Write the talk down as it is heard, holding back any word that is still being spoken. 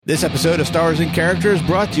This episode of Star Wars in Character is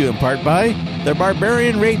brought to you in part by the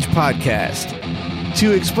Barbarian Rage Podcast.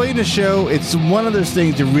 To explain the show, it's one of those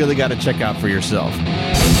things you really got to check out for yourself.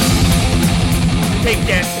 Take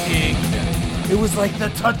that, pig. It was like the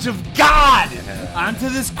touch of God onto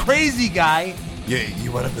this crazy guy. Yeah,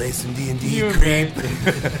 you want to play some D&D, creep?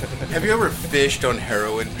 Have you ever fished on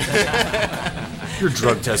heroin? Your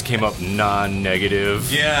drug test came up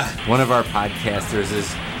non-negative. Yeah. One of our podcasters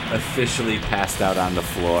is officially passed out on the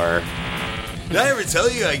floor. Did I ever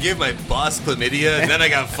tell you I gave my boss chlamydia and then I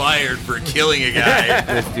got fired for killing a guy?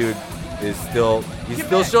 This dude is still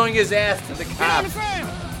showing his ass to the cops.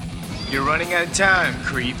 You're running out of time,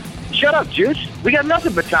 creep. Shut up, Juice. We got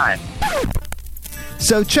nothing but time.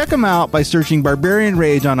 So check them out by searching Barbarian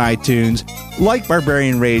Rage on iTunes, like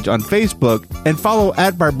Barbarian Rage on Facebook, and follow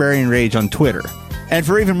 @Barbarian Rage on Twitter. And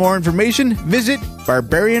for even more information, visit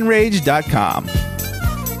barbarianrage.com.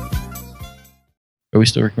 Are we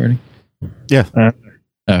still recording? Yeah.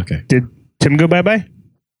 Okay. Did Tim go bye-bye?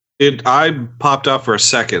 I popped off for a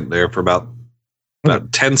second there for about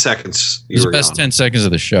 10 seconds. It's the best 10 seconds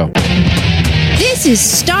of the show. This is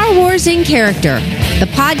Star Wars in Character, the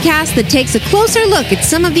podcast that takes a closer look at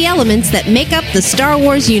some of the elements that make up the Star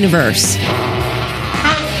Wars universe.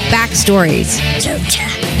 Backstories,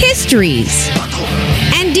 histories,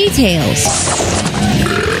 and details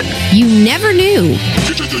you never knew,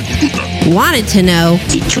 wanted to know,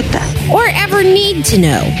 or ever need to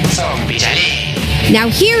know. Now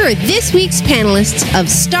here are this week's panelists of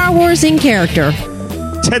Star Wars in Character.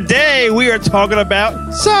 Today we are talking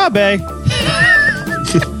about Sabe.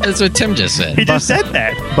 That's what Tim just said. He just said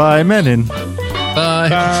that. By Menon.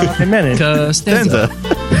 By Menon. Costanza.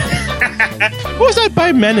 What was that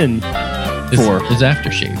by Menon? For his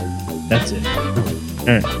aftershave. That's it. All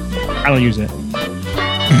right. I don't use it.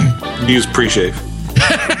 Use pre-shave.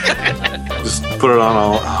 Just put it on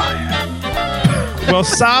all. Oh, yeah. Well,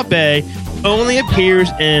 Sabe only appears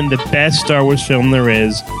in the best Star Wars film there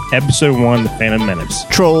is, Episode 1, The Phantom Menace.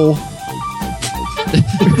 Troll.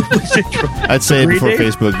 I'd say it Agreed, before Dave?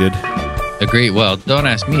 Facebook did. Agree. Well, don't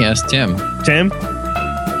ask me. Ask Tim. Tim?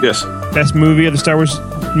 Yes. Best movie of the Star Wars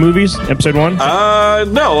movies, Episode 1?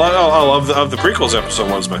 No. Of the prequels, Episode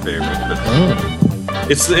 1's my favorite.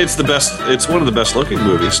 It's the best. It's one of the best looking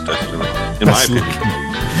movies, definitely, in my opinion.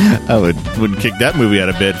 I wouldn't kick that movie out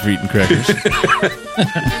of bed for eating crackers.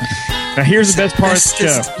 Now here's the best part of the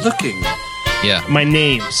show. Looking. Yeah. My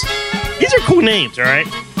names. These are cool names, all right?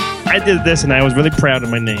 I did this and I was really proud of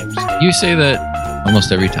my names. You say that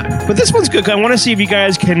almost every time. But this one's good. I want to see if you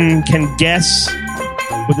guys can guess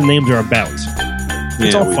what the names are about.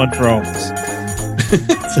 It's all fun for all of us.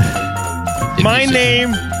 My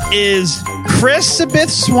name is Chrisabeth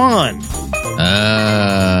Swan.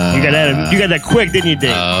 You got that quick, didn't you,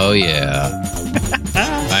 Dave? Oh, yeah.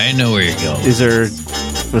 I know where you're going. Is there...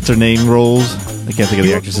 What's her name rolls? I can't think of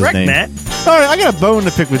the actress's name. Matt. All right, I got a bone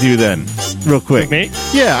to pick with you then, real quick. Me?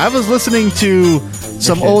 Yeah, I was listening to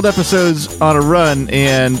some old episodes on a run,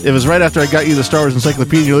 and it was right after I got you the Star Wars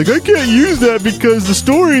Encyclopedia. You're like, I can't use that because the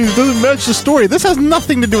story doesn't match the story. This has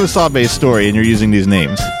nothing to do with Sabe's story, and you're using these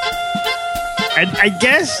names. I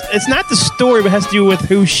guess it's not the story, but it has to do with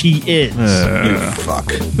who she is. Fuck.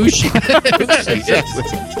 Who's she?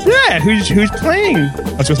 Yeah, who's playing?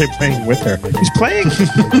 I was going to say playing with her. Who's playing?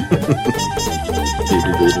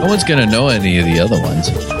 No one's going to know any of the other ones.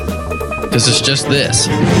 Because it's just this.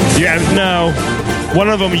 Yeah, no. One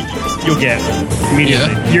of them you'll get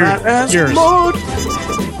immediately. Yeah. Yours.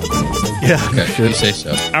 Yeah, Okay, you say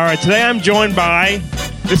so. All right, today I'm joined by...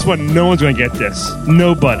 This one, no one's going to get this.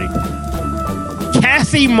 Nobody.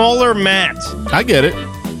 Kathy Muller-Matt. I get it.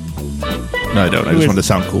 No, I don't. I just wanted to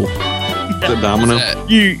sound cool. The Domino.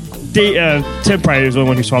 Tim probably was the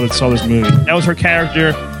one who saw this movie. That was her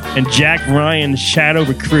character in Jack Ryan's Shadow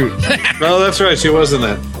Recruit. Oh, that's right. She was in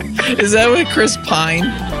that. Is that with Chris Pine?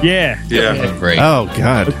 Yeah. Yeah. Great. Oh,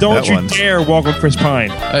 God. But don't that you one's... dare walk with Chris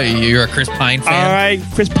Pine. Oh, you're a Chris Pine fan? All right,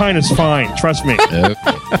 Chris Pine is fine. Trust me. Okay.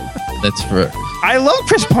 That's for... I love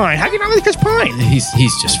Chris Pine. How can you not like Chris Pine? He's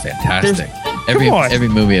just fantastic. Come on. Every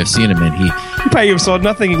movie I've seen him in, You probably saw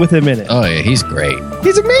nothing with him in it. Oh, yeah, he's great.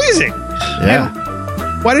 He's amazing. Yeah.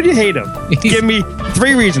 And why did you hate him? Give me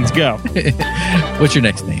 3 reasons. Go. What's your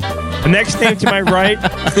next name? The next name to my right,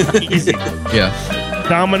 easy. Yeah.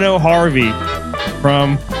 Domino Harvey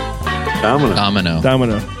from Domino. That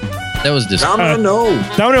was disappointing.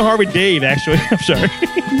 Domino Harvey Dave, actually. I'm sorry.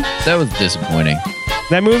 That was disappointing.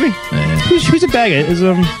 That movie? Yeah. Who's a bag? Is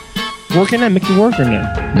working at Mickey Worker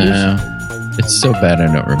now? No. It's so bad I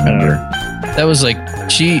don't remember. That was like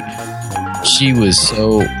she was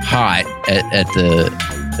so hot at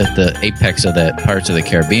at the apex of that Pirates of the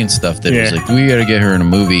Caribbean stuff that was like, we got to get her in a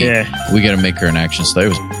movie. Yeah. We got to make her an action star. It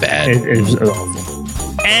was bad. It was awful.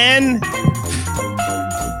 And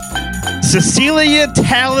Cecilia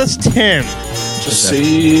Tallis Tim.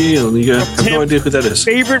 Cecilia. I have no idea who that is.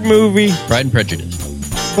 Favorite movie? Pride and Prejudice.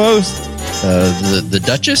 Close. The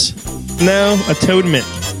Duchess? No, Atonement.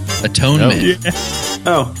 Atonement. Yeah.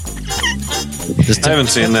 Oh. I haven't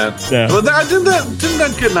seen that. No. Well, didn't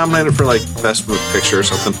that get nominated for like Best Movie Picture or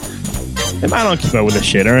something? I don't keep up with this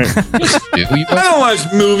shit, all right? I don't watch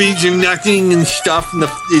movies and nothing and stuff in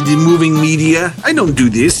the moving media. I don't do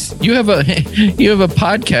this. You have a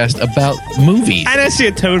podcast about movies. I didn't see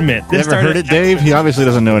Atonement. You ever heard it, Dave? He obviously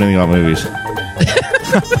doesn't know anything about movies.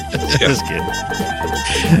 Just kidding.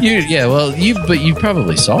 But you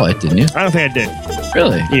probably saw it, didn't you? I don't think I did.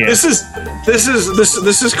 Really? Yeah. This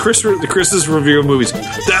is Chris's review of movies.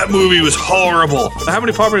 That movie was horrible. How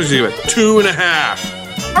many poppers do you give it? 2.5.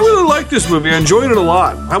 I really like this movie. I enjoyed it a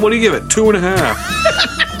lot. What do you give it? 2.5.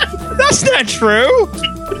 That's not true.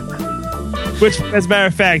 Which, as a matter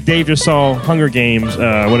of fact, Dave just saw Hunger Games,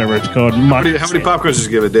 whatever it's called. How many popcorns did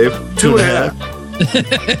you give it, Dave?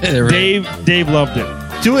 2.5. Dave loved it.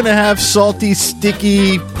 2.5 salty,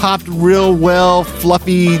 sticky, popped real well,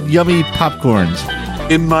 fluffy, yummy popcorns.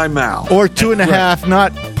 In my mouth. Or 2.5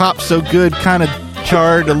 not popped so good, kind of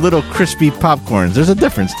charred, a little crispy popcorns. There's a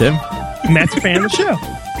difference, Tim. Matt's a fan of the show.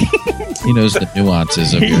 He knows the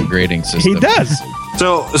nuances of your grading system. He does.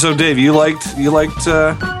 So Dave, you liked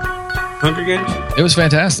Hunger Games? It was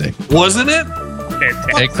fantastic. Wasn't it?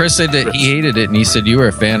 And Chris said that he hated it, and he said you were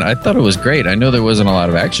a fan. I thought it was great. I know there wasn't a lot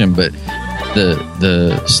of action, but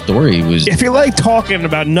the story was. If you like talking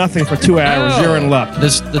about nothing for 2 hours, you're in luck.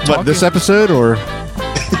 This episode or?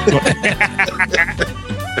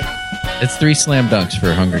 It's 3 slam dunks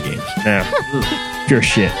for Hunger Games. Yeah. Pure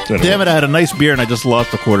shit. Damn it, I had a nice beer and I just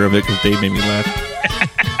lost a quarter of it because Dave made me laugh.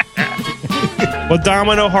 Well,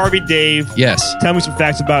 Domino, Harvey, Dave. Yes. Tell me some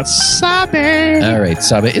facts about Sabe. All right,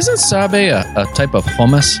 Sabe. Isn't Sabe a type of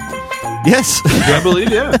hummus? Yes. Yeah, I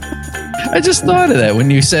believe, yeah. I just thought of that when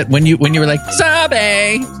you were like, Sabe.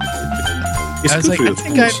 I was like,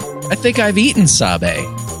 I think I've eaten Sabe.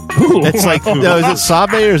 Ooh, it's like, no, is it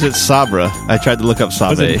Sabe or is it Sabra? I tried to look up Sabe.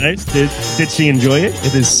 Was it nice? Did she enjoy it?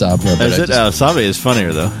 It is Sabra. Is it? Sabe is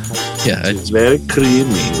funnier, though. Yeah. It's very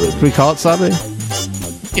creamy. Can we call it Sabe?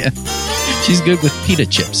 Yeah. She's good with pita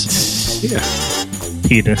chips. Yeah.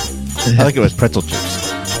 Pita. I like it with pretzel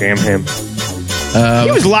chips. Damn him.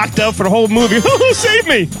 He was locked up for the whole movie. Save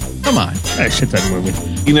me. Come on. I shit that movie.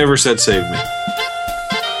 He never said save me.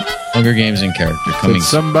 Hunger Games in character coming. Could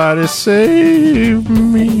somebody save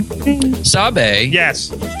me? Sabe,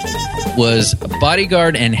 yes, was a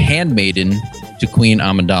bodyguard and handmaiden to Queen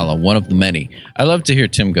Amidala, one of the many. I love to hear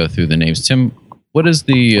Tim go through the names. Tim, what is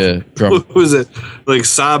the drum? Who is it? Like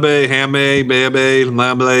Sabe, Hame, Bebe,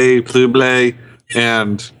 Lamble, Pluble,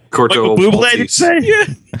 and Corto. Buble, did you say? Yeah,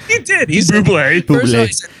 he did. He said Buble. First of all,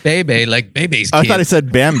 he said Bebe, like Bebe's kid. I thought he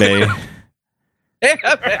said Bambe.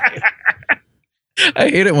 I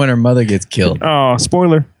hate it when her mother gets killed. Oh,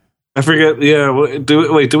 spoiler. I forget. Yeah.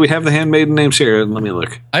 Do we have the handmaiden names here? Let me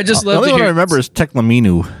look. I just love the only to one hear. I remember is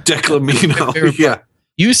Teclaminu. Declamino. Yeah.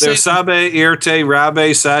 You say There's Sabe, Irte,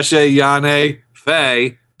 Rabe, Sasha, Yane,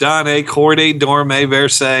 Fe, Dane, Corday, Dorme,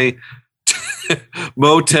 Verse,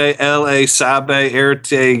 Mote, La, Sabe,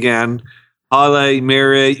 Irte again, Ale,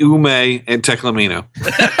 Mire, Ume, and Teclamino.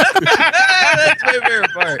 That's my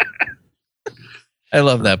favorite part. I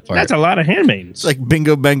love that part. That's a lot of handmaidens. It's like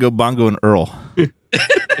Bingo, Bango, Bongo, and Earl.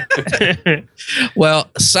 Well,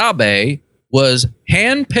 Sabe was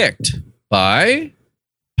handpicked by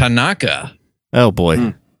Panaka. Oh,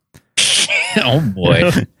 boy. Oh,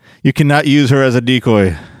 boy. You cannot use her as a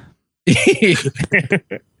decoy.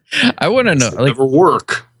 I want to know. Like, never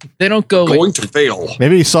work. They don't go. Going to fail.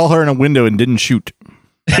 Maybe he saw her in a window and didn't shoot.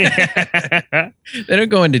 They don't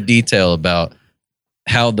go into detail about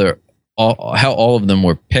how all of them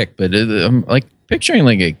were picked, but I'm like picturing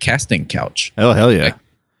like a casting couch. Oh, hell yeah.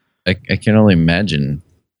 I can only imagine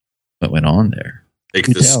what went on there. Make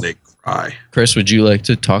the snake cry. Chris, would you like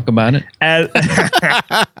to talk about it?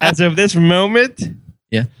 As of this moment?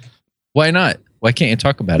 Yeah. Why not? Why can't you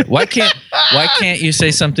talk about it? Why can't you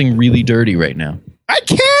say something really dirty right now? I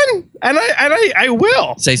can, and I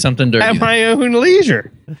will say something dirty at my own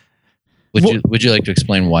leisure. Would you like to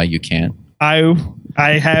explain why you can't? I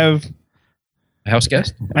have a house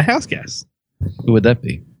guest. A house guest. Who would that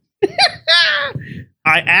be?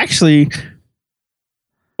 I actually.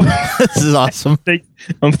 This is awesome.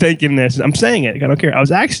 I'm thinking this. I'm saying it. I don't care. I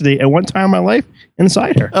was actually at one time in my life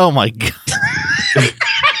inside her. Oh my god.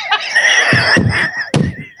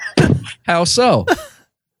 How so?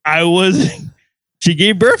 She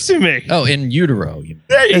gave birth to me. Oh, in utero.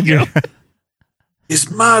 There you go. His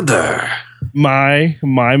mother. My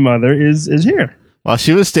mother is here. While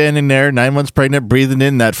she was standing there, 9 months pregnant, breathing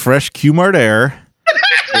in that fresh Q-Mart air.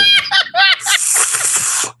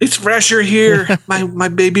 It's fresher here, my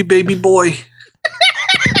baby boy.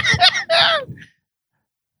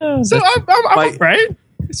 So I'm right.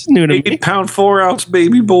 It's new to me. 8-pound, 4-ounce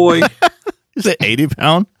baby boy. Is it 80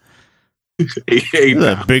 pound? 8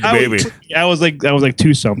 That big baby. I was like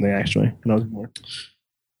 2 something actually when I was born.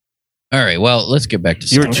 All right. Well, let's get back to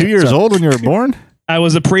You were 2 years old when you were born? I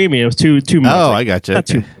was a preemie. It was 2 months. Oh, I got you. Not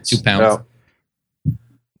Okay. 2 pounds.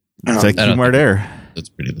 It's like Q-Mart air. That's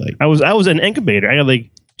pretty light. I was an incubator. I got like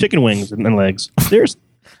chicken wings and legs. There's.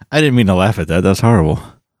 I didn't mean to laugh at that. That's horrible.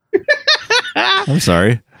 I'm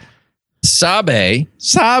sorry. Sabe Well,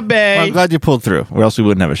 I'm glad you pulled through, or else we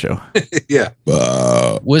wouldn't have a show. Yeah.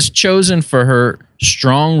 was chosen for her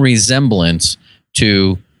strong resemblance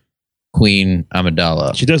to Queen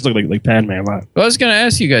Amidala. She does look like Padme a lot. I was going to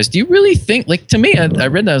ask you guys, do you really think, like, to me, I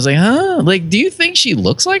read that, I was like, huh? Like, do you think she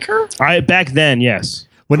looks like her? Back then, yes.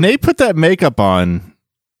 When they put that makeup on,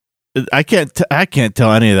 I can't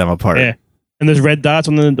tell any of them apart. Yeah. And there's red dots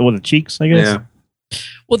on the cheeks, I guess. Yeah.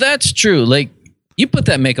 Well, that's true. Like, you put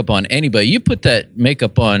that makeup on anybody. You put that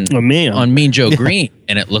makeup on me. Mean Joe Green,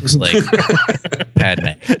 and it looks like Padme.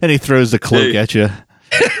 And he throws the cloak at you.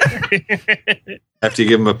 After you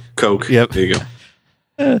give him a Coke. Yep. There you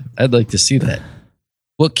go. I'd like to see that.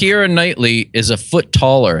 Well, Keira Knightley is a foot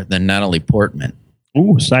taller than Natalie Portman.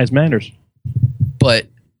 Ooh, size matters. But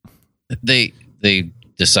they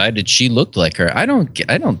decided she looked like her. I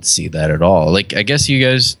don't see that at all. Like, I guess you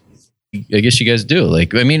guys do.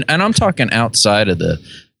 Like, I mean, and I'm talking outside of the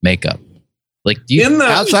makeup. Like, do you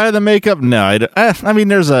outside of the makeup? No, I mean,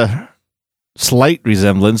 there's a slight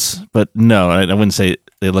resemblance, but no, I wouldn't say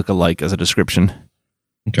they look alike as a description.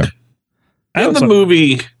 Okay. In the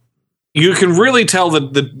movie, you can really tell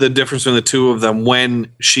the difference between the two of them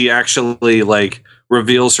when she actually like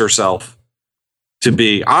reveals herself to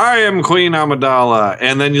be, I am Queen Amidala,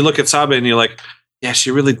 and then you look at Sabe and you're like, yeah,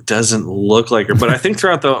 she really doesn't look like her. But I think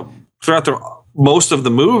throughout the most of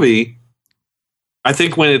the movie, I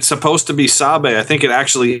think when it's supposed to be Sabe, I think it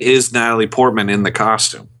actually is Natalie Portman in the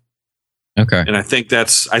costume. Okay. And I think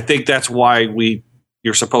that's why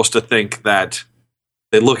you're supposed to think that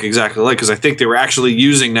they look exactly like, because I think they were actually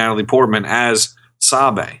using Natalie Portman as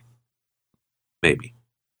Sabe. Maybe.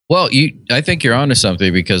 Well, I think you're onto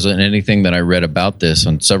something, because in anything that I read about this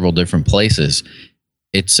on several different places,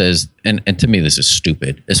 it says, and to me this is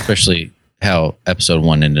stupid, especially how episode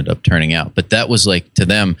 1 ended up turning out. But that was like, to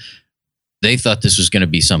them, they thought this was going to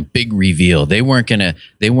be some big reveal. They weren't gonna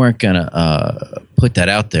put that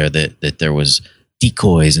out there that there was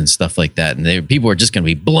decoys and stuff like that, and people were just going to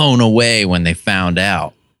be blown away when they found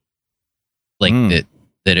out, like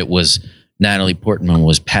that it was Natalie Portman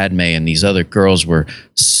was Padme, and these other girls were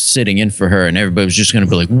sitting in for her, and everybody was just going to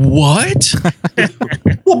be like, "What?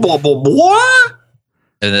 What?"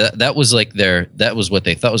 And that was like that was what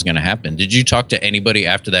they thought was going to happen. Did you talk to anybody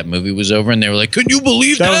after that movie was over, and they were like, "Could you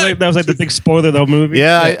believe that?" That was like the big spoiler of the movie.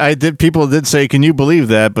 Yeah, I did. People did say, "Can you believe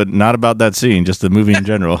that?" But not about that scene, just the movie in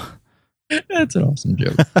general. That's an awesome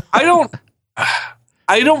joke. I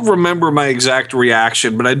don't remember my exact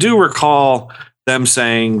reaction, but I do recall them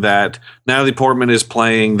saying that Natalie Portman is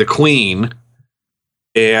playing the Queen,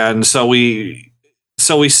 and so we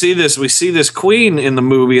see this Queen in the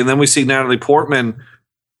movie, and then we see Natalie Portman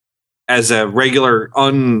as a regular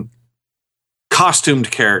uncostumed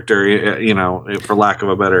character, for lack of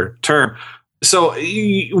a better term. So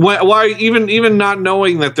why even not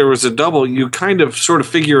knowing that there was a double, you kind of sort of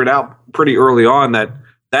figure it out pretty early on that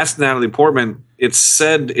that's Natalie Portman. It's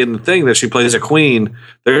said in the thing that she plays a queen.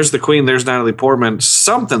 There's the Queen. There's Natalie Portman.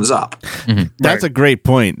 Something's up. Mm-hmm. That's a great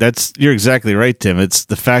point. You're exactly right, Tim. It's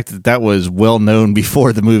the fact that was well known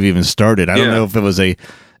before the movie even started. I don't know if it was a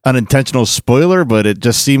unintentional spoiler, but it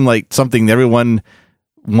just seemed like something everyone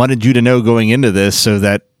wanted you to know going into this, so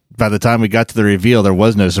that by the time we got to the reveal, there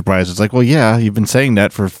was no surprise. It's like, well, yeah, you've been saying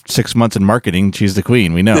that for 6 months in marketing. She's the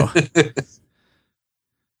Queen. We know.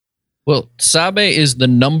 Well, Sabe is the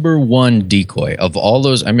number one decoy of all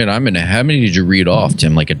those. I mean, how many did you read off,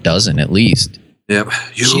 Tim? Like a dozen at least. Yep.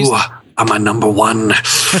 You are my number one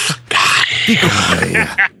guy.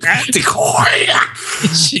 Decoy.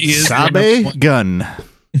 She is Sabe gun.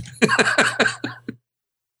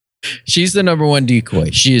 She's the number one decoy.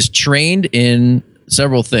 She is trained in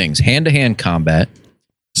several things: hand-to-hand combat,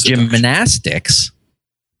 gymnastics.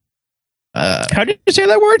 How did you say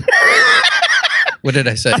that word? What did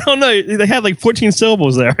I say? I don't know. They had like 14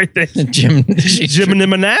 syllables there, I think.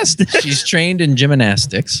 Gymnastics. She's trained in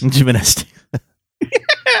gymnastics. Gymnastics.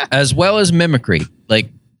 As well as mimicry.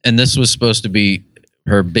 And this was supposed to be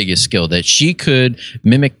her biggest skill, that she could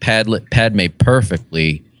mimic Padme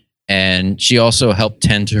perfectly. And she also helped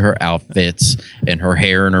tend to her outfits and her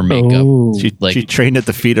hair and her makeup. She trained at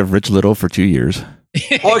the feet of Rich Little for 2 years.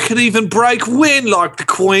 I can even break wind like the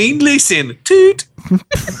Queen. Listen, toot.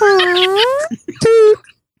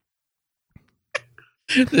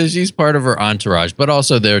 She's part of her entourage, but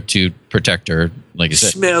also there to protect her, like I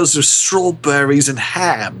said. Smells of strawberries and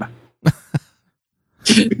ham.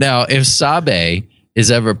 Now, if Sabe is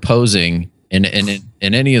ever posing in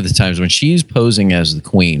any of the times when she's posing as the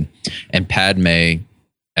Queen and Padme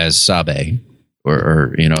as Sabe,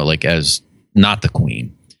 or as not the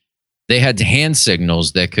Queen, they had hand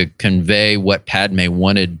signals that could convey what Padme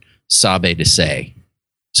wanted Sabe to say.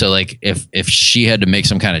 So, if she had to make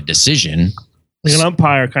some kind of decision, like an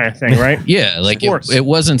umpire kind of thing, right? Yeah, it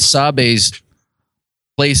wasn't Sabe's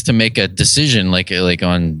place to make a decision, like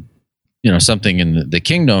on something in the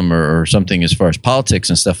kingdom or something as far as politics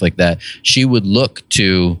and stuff like that. She would look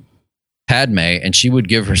to Padme and she would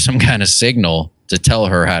give her some kind of signal to tell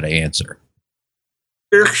her how to answer.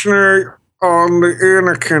 Dictionary on the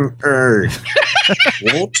Anakin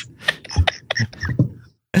What?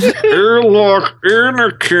 Airlock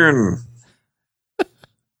Anakin.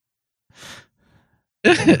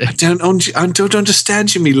 I don't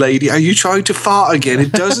understand you, me lady. Are you trying to fart again?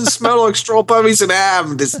 It doesn't smell like strawberries and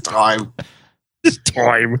ham this time.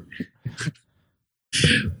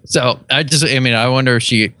 So I wonder if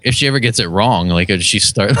she ever gets it wrong, does she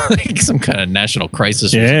start some kind of national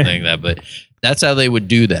crisis or something like that? But that's how they would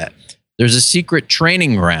do that. There's a secret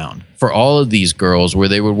training ground for all of these girls where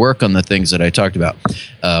they would work on the things that I talked about.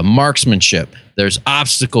 Marksmanship. There's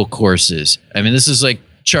obstacle courses. This is like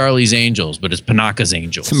Charlie's Angels, but it's Panaka's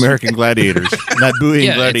Angels. It's American Gladiators, not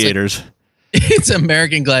Booyah Gladiators. It's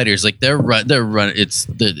American Gladiators.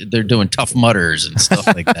 They're doing Tough Mudders and stuff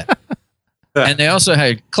like that. And they also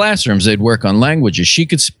had classrooms. They'd work on languages. She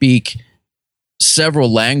could speak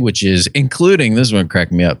several languages, including, this one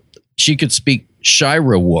cracked me up, she could speak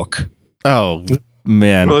Shira-Wook. Oh,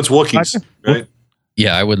 man. Well, it's Wookiees, right?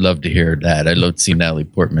 Yeah, I would love to hear that. I'd love to see Natalie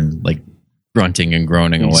Portman grunting and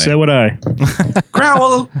groaning away. So would I.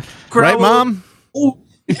 Growl. Right, Mom?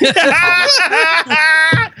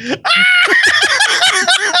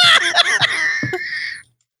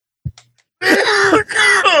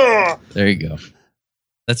 There you go.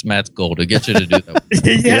 That's Matt's goal, to get you to do that.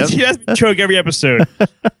 Yes, he has to choke every episode.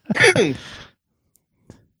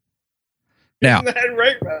 Now,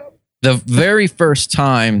 the very first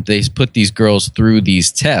time they put these girls through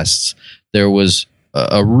these tests, there was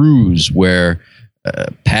a ruse where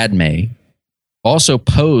Padme also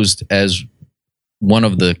posed as one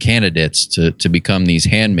of the candidates to become these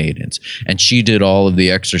handmaidens, and she did all of the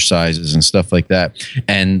exercises and stuff like that.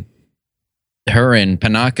 And her and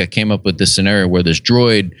Panaka came up with this scenario where this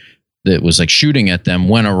droid that was shooting at them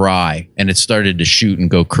went awry, and it started to shoot and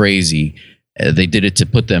go crazy. They did it to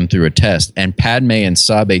put them through a test, and Padme and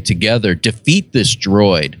Sabe together defeat this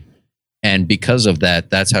droid. And because of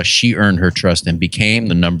that, that's how she earned her trust and became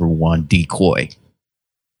the #1 decoy.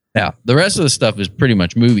 Now, the rest of the stuff is pretty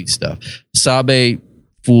much movie stuff. Sabe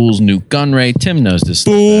fools Newt Gunray. Tim knows this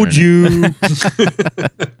stuff. Fooled you.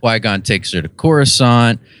 Qui-Gon takes her to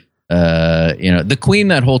Coruscant. The queen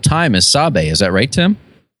that whole time is Sabe. Is that right, Tim?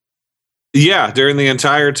 Yeah, during the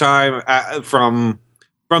entire time from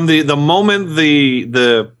the moment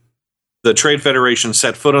the Trade Federation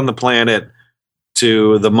set foot on the planet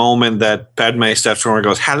to the moment that Padme steps forward and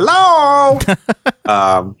goes, "Hello,"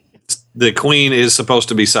 the queen is supposed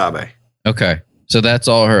to be Sabe. Okay, so that's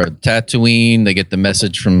all her. Tatooine, they get the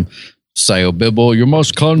message from Sio Bibble, "You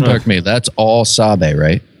must contact me." That's all Sabe,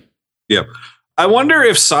 right? Yep. I wonder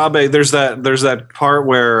if Sabe, there's that part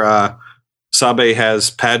where Sabe has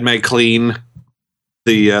Padme clean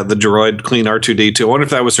the droid, clean R2-D2. I wonder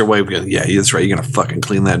if that was her way of going, yeah, that's right, you're going to fucking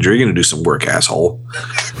clean that droid. You're going to do some work, asshole.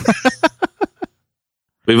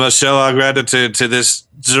 We must show our gratitude to this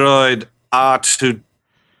droid R2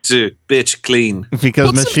 to bitch clean.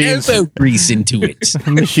 Because put machines some elbow grease into it.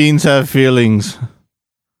 Machines have feelings.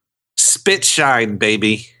 Spit shine,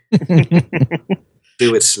 baby.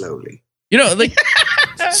 Do it slowly.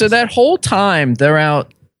 So that whole time they're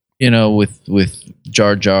out, with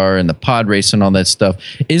Jar Jar and the pod race and all that stuff.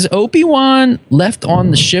 Is Obi-Wan left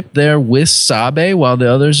on the ship there with Sabe while the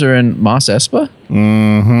others are in Mos Espa?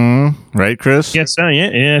 Mm-hmm. Right, Chris? Yes,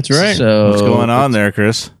 yeah, that's right. So what's going on there,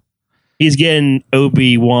 Chris? He's getting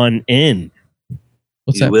Obi-Wan in.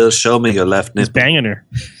 What's you that? will show me your left He's nipple. banging her.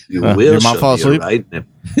 You will your mom show fall me your asleep? right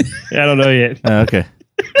nipple. I don't know yet. Okay.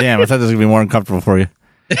 Damn, I thought this was gonna be more uncomfortable for you.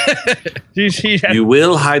 You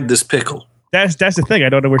will hide this pickle. That's the thing. I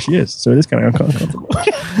don't know where she is, so it is kind of uncomfortable.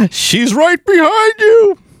 She's right behind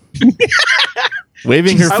you.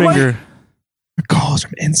 Waving her finger. Her calls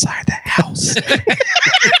from inside the house.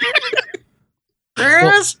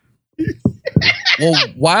 Well,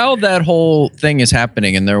 while that whole thing is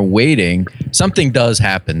happening and they're waiting, something does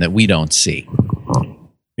happen that we don't see.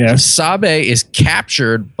 Yeah. Sabe is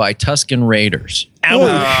captured by Tusken Raiders.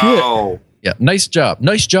 Oh, Yeah, nice job.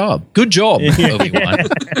 Good job, Obi-Wan.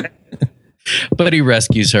 But he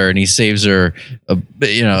rescues her and he saves her.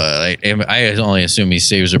 I only assume he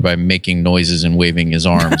saves her by making noises and waving his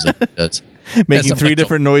arms. That's Making three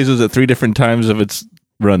different noises at three different times of its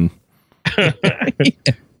run.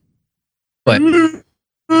 But he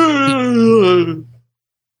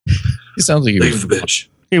sounds like leave the bitch.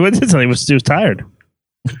 He wasn't until he was tired.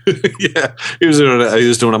 Yeah, he was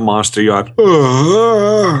doing a monster yawn.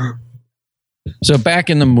 So back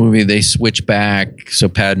in the movie, they switch back so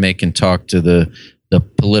Padme can talk to the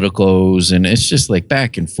politicos, and it's just like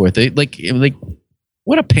back and forth. They like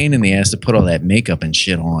what a pain in the ass to put all that makeup and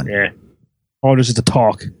shit on. Yeah, all just to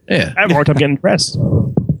talk. Yeah, I have a hard time getting dressed.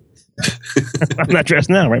 I'm not dressed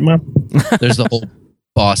now, right, Mom? There's the whole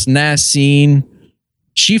Boss Nass scene.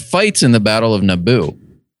 She fights in the Battle of Naboo,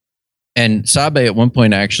 and Sabe at one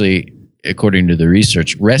point actually, according to the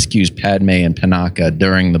research, rescues Padme and Panaka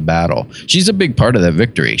during the battle. She's a big part of that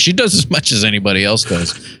victory. She does as much as anybody else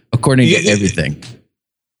does, according to everything.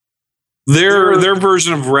 Their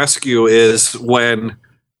version of rescue is when,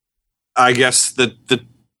 I guess, the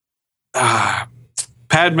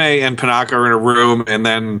Padme and Panaka are in a room, and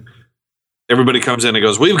then everybody comes in and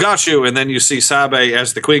goes, "We've got you," and then you see Sabe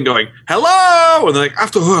as the queen going, "Hello," and they're like,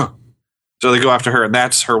 "After her." So they go after her, and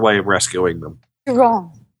that's her way of rescuing them. You're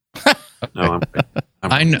wrong. No,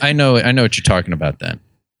 I know what you're talking about. Then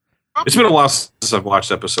it's been a while since I've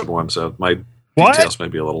watched episode 1, so my details may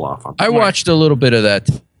be a little off on that. I watched a little bit of that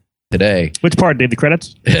today. Which part, Dave? The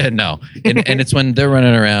credits? No, and it's when they're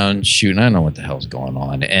running around shooting. I don't know what the hell's going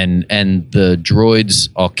on, and the droids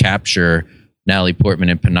all capture Natalie Portman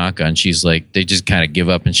and Panaka, and she's like, they just kind of give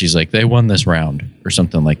up, and she's like, they won this round or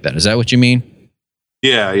something like that. Is that what you mean?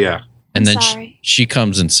 Yeah. And then she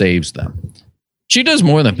comes and saves them. She does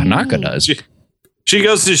more than Panaka does. She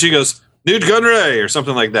goes, "Nude Gunray," or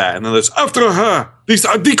something like that, and then there's "After her. These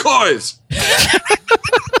are decoys."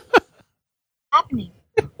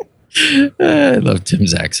 I love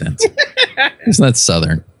Tim's accents. It's not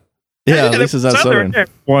Southern. Yeah, at least it's not Southern.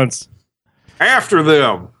 Once. After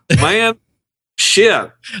them, man.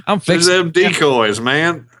 Shit. I'm fixing them decoys,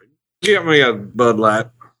 man. Get me a Bud Light.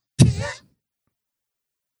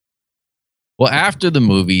 Well, after the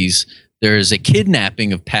movies, there is a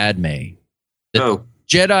kidnapping of Padme that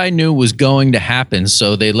Jedi knew was going to happen,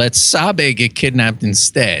 so they let Sabe get kidnapped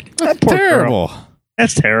instead. That's terrible.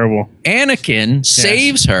 That's terrible. Anakin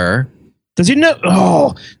saves her. Does he know?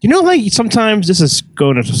 Oh, you know, like sometimes this is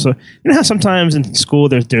going to. So, you know how sometimes in school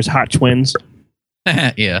there's hot twins.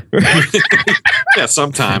 Yeah. Yeah,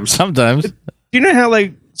 sometimes. Sometimes. Do you know how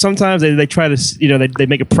like sometimes they try to they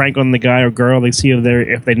make a prank on the guy or girl? They see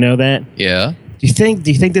if they know that. Yeah. Do you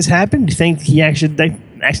think this happened? Do you think he actually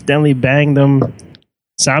accidentally banged them?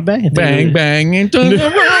 Sabe? Bang into the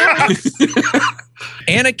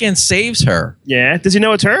Anakin saves her. Yeah. Does he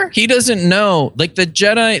know it's her? He doesn't know. Like the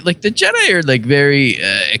Jedi are like very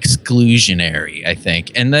exclusionary, I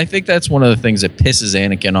think. And I think that's one of the things that pisses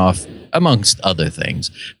Anakin off, amongst other things.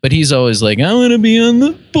 But he's always like, I want to be on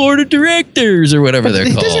the board of directors or whatever they're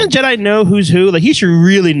called. Doesn't a Jedi know who's who? Like he should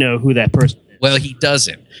really know who that person is. Well, he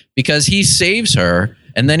doesn't, because he saves her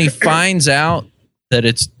and then he finds out that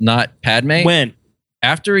it's not Padme. When?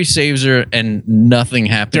 After he saves her and nothing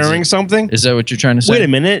happens. During something? Is that what you're trying to say? Wait a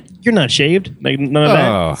minute. You're not shaved. Like none of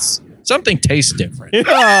that. Something tastes different.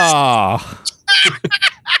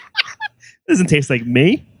 Doesn't taste like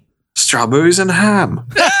me. Strawberries and ham.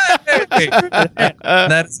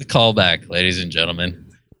 That's the callback, ladies and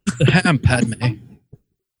gentlemen. The ham, Padme.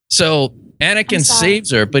 So Anakin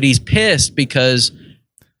saves her, but he's pissed because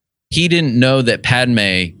he didn't know that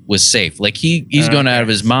Padme was safe. Like he's going out of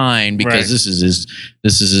his mind because this is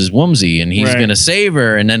his whimsy, and he's going to save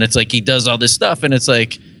her. And then it's like he does all this stuff, and it's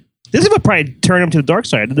like this is what probably turned him to the dark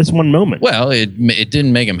side at this one moment. Well, it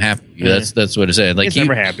didn't make him happy. That's what it said. Like he's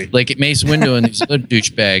never happy. Like Mace Windu and these other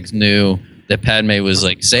douchebags knew that Padme was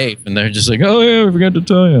like safe, and they're just like, oh yeah, I forgot to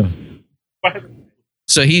tell you.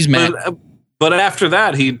 So he's mad. But after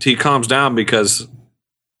that, he calms down because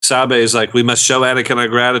Sabe is like, we must show Anakin our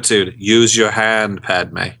gratitude. Use your hand,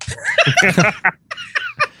 Padme.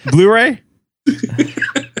 Blu-ray?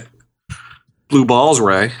 Blue balls,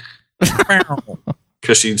 Ray.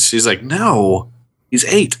 Because she's like, no, he's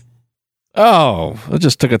 8. Oh, it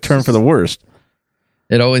just took a turn for the worst.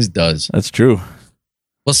 It always does. That's true.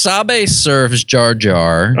 Well, Sabe serves Jar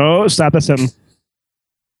Jar. Oh, stop that sentence.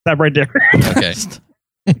 Stop right there. Okay.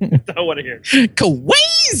 Don't want to hear.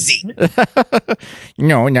 Crazy.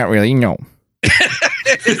 No, not really. No.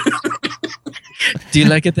 Do you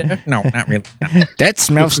like it there? No, not really. That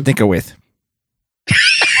smells stinker with.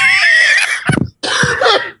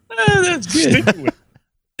 That's good.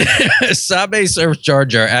 Sabe serves Jar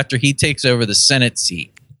Jar after he takes over the Senate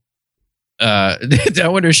seat. I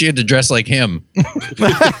wonder if she had to dress like him.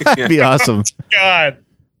 That'd be awesome. God.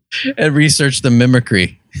 And research the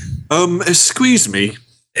mimicry. Squeeze me.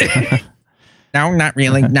 No, not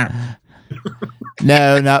really. No.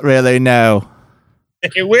 No, not really. No.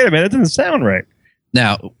 Hey, wait a minute. That doesn't sound right.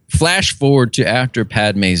 Now, flash forward to after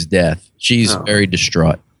Padme's death. She's very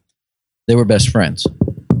distraught. They were best friends.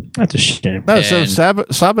 That's a shame. Oh, so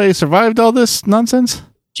Sabe survived all this nonsense?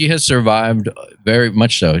 She has survived very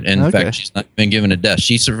much so. In fact, she's not been given a death.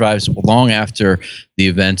 She survives long after the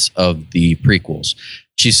events of the prequels.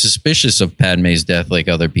 She's suspicious of Padme's death like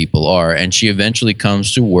other people are, and she eventually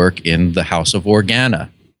comes to work in the House of Organa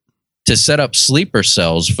to set up sleeper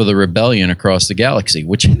cells for the rebellion across the galaxy,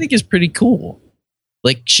 which I think is pretty cool.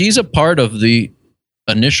 Like, she's a part of the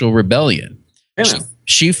initial rebellion. Yeah.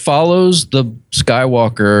 She follows the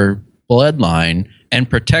Skywalker bloodline and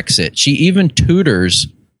protects it. She even tutors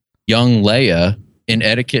young Leia in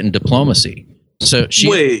etiquette and diplomacy. So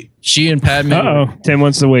she and Padme. Uh-oh. Tim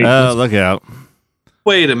wants to wait. Oh, look out.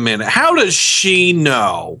 Wait a minute. How does she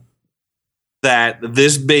know that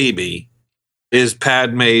this baby is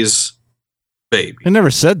Padme's baby? I never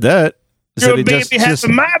said that. Your baby has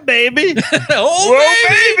my baby. Oh,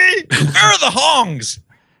 baby. Where are the hongs?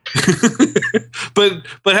 but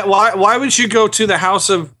why would you go to the house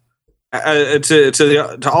of to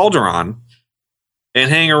Alderaan and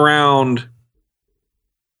hang around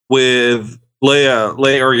with Leia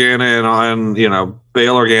Organa and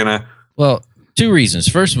Bail Organa? Well, 2 reasons.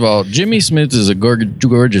 First of all, Jimmy Smith is a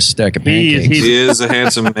gorgeous stack of pancakes. He is a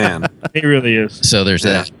handsome man. He really is. So there's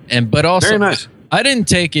that. But also, very nice. I didn't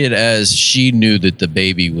take it as she knew that the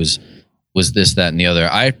baby was this, that, and the other.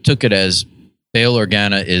 I took it as Bail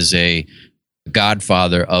Organa is a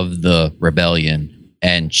godfather of the rebellion,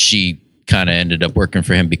 and she kind of ended up working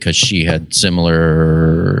for him because she had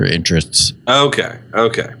similar interests. Okay.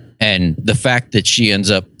 And the fact that she ends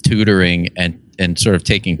up tutoring and sort of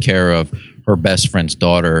taking care of her best friend's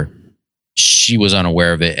daughter, she was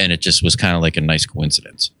unaware of it, and it just was kind of like a nice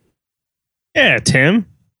coincidence. Yeah, Tim.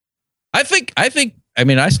 I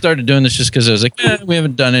started doing this just because I was like, we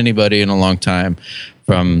haven't done anybody in a long time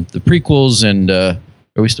from the prequels, and are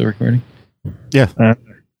we still recording? Yeah.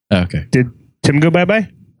 Okay. Did Tim go bye-bye?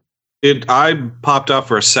 I popped up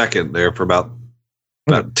for a second there for about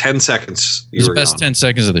 10 seconds. It was the best 10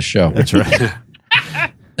 seconds of the show. That's right.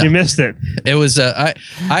 You missed it. It was I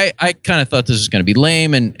kind of thought this was going to be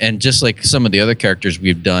lame, and just like some of the other characters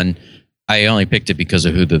we've done, I only picked it because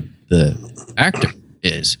of who the actor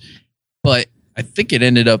is. But I think it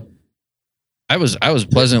ended up I was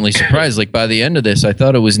pleasantly surprised. Like, by the end of this, I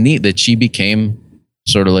thought it was neat that she became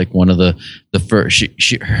sort of like one of the first.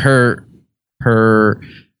 Her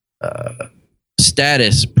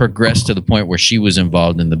status progressed to the point where she was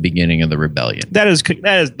involved in the beginning of the rebellion. That is a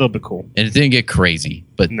little bit cool. And it didn't get crazy,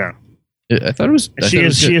 but no, I thought it was.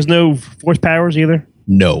 She has no force powers either.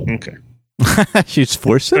 No. Okay. She's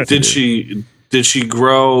force sensitive. Did she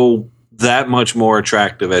grow that much more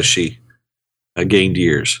attractive as she gained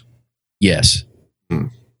years? Yes.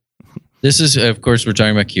 This is, of course, we're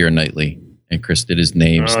talking about Keira Knightley, and Chris did his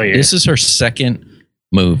names. Oh, yeah. This is her second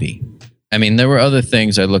movie. I mean, there were other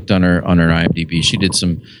things. I looked on her IMDb. She did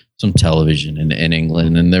some television in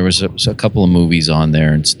England, and there was a couple of movies on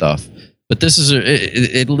there and stuff. But this is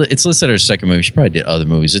it's listed as her second movie. She probably did other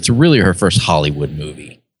movies. It's really her first Hollywood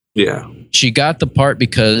movie. Yeah. She got the part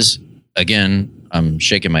because, again, I'm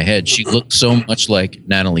shaking my head. She looked so much like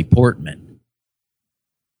Natalie Portman,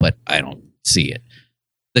 but I don't see it.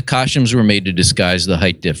 The costumes were made to disguise the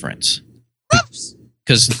height difference.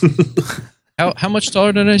 Because how much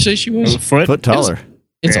taller did I say she was? A foot taller.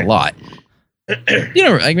 It's a lot.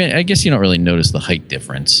 I guess you don't really notice the height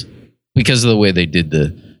difference because of the way they did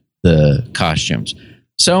the costumes.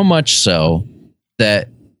 So much so that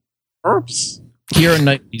Keira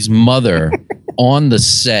Knightley's mother on the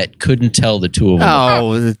set couldn't tell the two of them.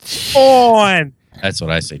 Oh, That's what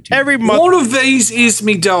I say too. Every month. One of these is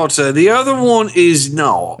me daughter. The other one is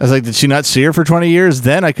no. I was like, did she not see her for 20 years?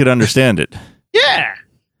 Then I could understand it. Yeah.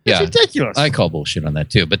 It's Yeah, ridiculous. I call bullshit on that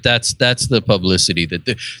too, but that's the publicity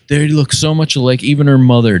that they look so much alike. Even her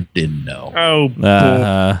mother didn't know.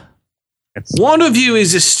 Oh, One of you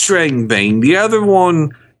is a string bean. The other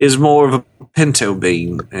one is more of a pinto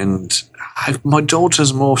bean, and my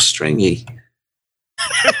daughter's more stringy.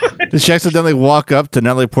 Did she accidentally walk up to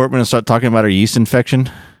Natalie Portman and start talking about her yeast infection?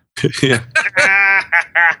 Yeah.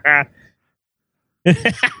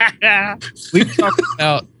 We've talked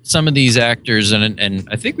about some of these actors, and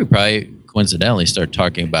I think we probably coincidentally started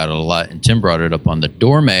talking about it a lot. And Tim brought it up on the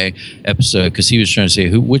Dorme episode because he was trying to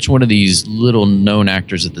say which one of these little known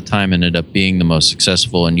actors at the time ended up being the most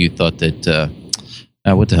successful. And you thought that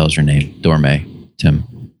what the hell's her name? Dorme, Tim.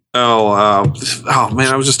 Oh man,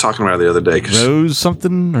 I was just talking about it the other day. Rose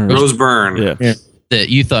something? Or? Rose Byrne. Yeah. That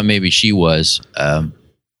you thought maybe she was. And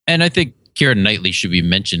I think Keira Knightley should be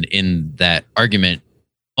mentioned in that argument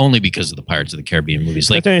only because of the Pirates of the Caribbean movies.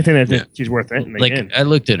 Like, that's the only thing that she's worth it. Like, I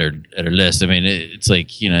looked at her list. I mean, it's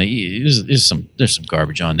like, you know, there's some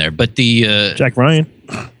garbage on there. But the Jack Ryan.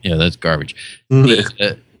 Yeah, that's garbage.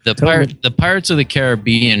 The Pirates of the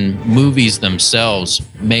Caribbean movies themselves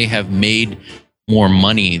may have made more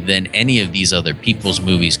money than any of these other people's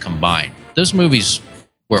movies combined. Those movies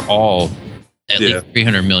were all at least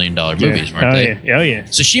 $300 million movies, weren't they? Yeah. Oh, yeah.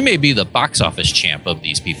 So she may be the box office champ of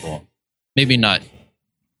these people. Maybe not,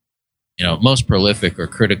 you know, most prolific or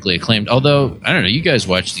critically acclaimed. Although, I don't know, you guys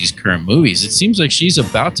watch these current movies. It seems like she's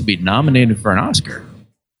about to be nominated for an Oscar,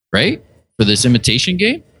 right? For this Imitation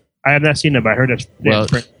Game? I have not seen it, but I heard that's... Well,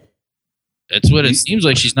 that's what it seems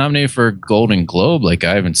like. She's nominated for a Golden Globe. Like,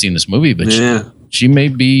 I haven't seen this movie, but she may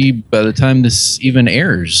be, by the time this even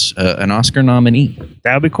airs, an Oscar nominee.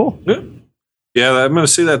 That would be cool. Yeah, I'm going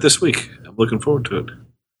to see that this week. I'm looking forward to it.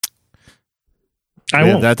 I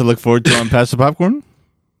have that to look forward to on Pass the Popcorn?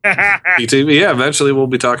 PTV, yeah, eventually we'll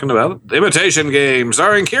be talking about it. The Imitation Game,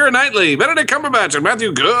 starring Keira Knightley, Benedict Cumberbatch, and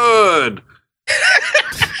Matthew Good.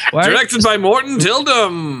 Directed by Morton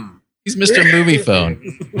Tildum. He's Mr. Movie Phone.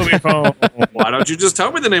 Movie Phone. Why don't you just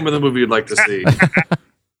tell me the name of the movie you'd like to see?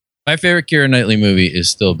 My favorite Keira Knightley movie is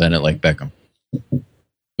still Bennett Like Beckham,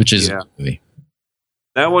 which is a movie.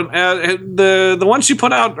 That one, the one she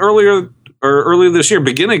put out earlier this year,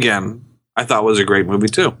 Begin Again, I thought was a great movie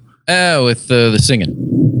too. Oh, with the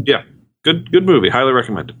singing. Yeah, good movie. Highly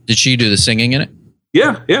recommended. Did she do the singing in it?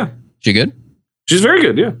 Yeah. She good? She's very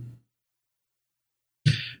good. Yeah.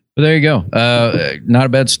 Well, there you go. Not a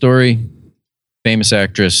bad story. Famous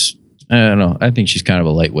actress. I don't know. I think she's kind of a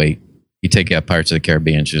lightweight. You take out Pirates of the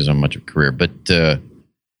Caribbean, she doesn't have much of a career, but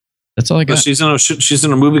that's all I got. She's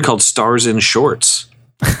in a movie called Stars in Shorts.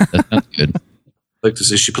 That sounds good. Like to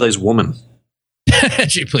see she plays woman.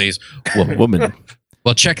 She plays woman.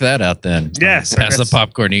 Well, check that out then. Yes. Pass the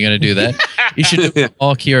popcorn. Are you going to do that? You should do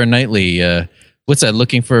all Keira Knightley. What's that?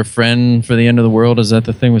 Looking for a Friend for the End of the World? Is that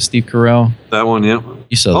the thing with Steve Carell? That one, yeah.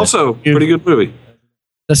 You saw also, that. Pretty good movie.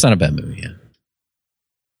 That's not a bad movie, yeah.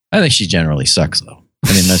 I think she generally sucks, though.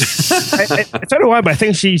 I mean, that's... I don't know why, but I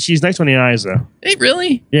think she's nice on the eyes, though. Hey,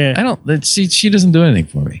 really? Yeah. I don't... She doesn't do anything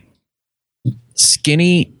for me.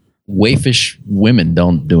 Skinny, waifish women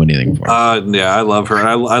don't do anything for me. Yeah, I love her.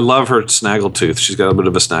 I love her snaggletooth. She's got a bit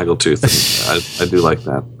of a snaggletooth. I do like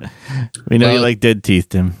that. We know you like dead teeth,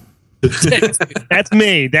 Tim. That's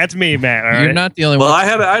me, Matt. All You're right? not the only one. Well, I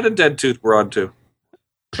had a dead tooth broad too.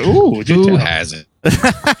 Ooh, who hasn't?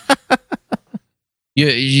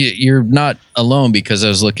 You're not alone, because I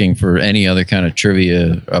was looking for any other kind of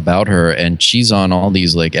trivia about her, and she's on all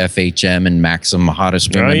these like FHM and Maxim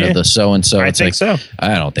hottest women of the so and so. I think so.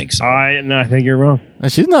 I don't think so. I think you're wrong.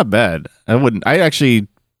 She's not bad. I actually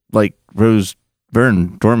like Rose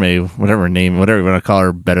Byrne, Dorme, whatever you want to call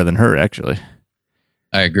her, better than her. Actually,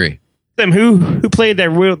 I agree. Tim, who played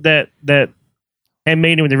that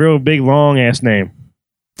handmaiden with the real big long ass name?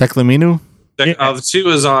 Tekla Minu? She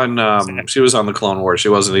was on the Clone Wars. She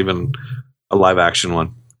wasn't even a live action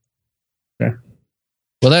one. Okay.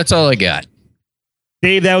 Well, that's all I got.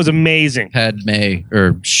 Dave, that was amazing. Padme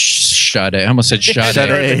or Sade. I almost said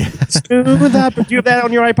Sade. Smooth up. Do you have that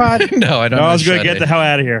on your iPod? No, I don't. I was going to Sade. get the hell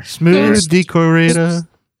out of here. Smooth decorator.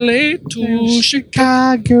 Late to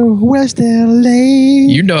Chicago, West LA.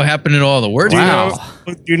 You know, happening all the words. Wow.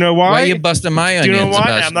 Do you know why? Why are you busting my onions? Do you know why?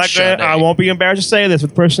 about I'm not Sade? gonna. I won't be embarrassed to say this with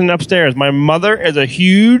the person upstairs. My mother is a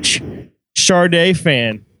huge Sade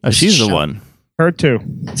fan. Oh, she's the one. Her too.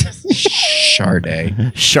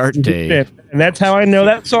 Sade. Sade. And that's how I know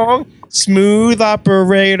that song. Smooth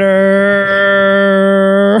Operator.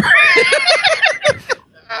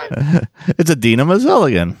 It's a Dina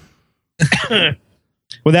Mazelligan.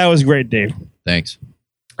 Well, that was great, Dave. Thanks.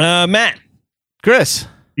 Matt. Chris.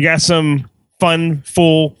 You got some fun,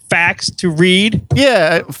 full facts to read?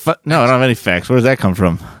 Yeah. No, I don't have any facts. Where does that come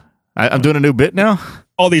from? I'm doing a new bit now?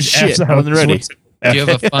 All these shit. F's I wasn't ready. Do you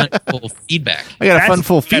have a fun, full feedback? I got a fun,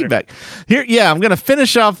 full feedback. Here, I'm going to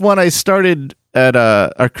finish off one I started at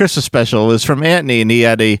our Christmas special. It was from Anthony, and he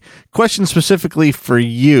had a question specifically for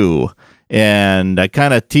you. And I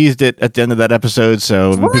kind of teased it at the end of that episode.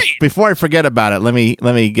 So before I forget about it, let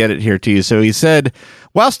me get it here to you. So he said,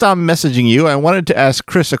 whilst I'm messaging you, I wanted to ask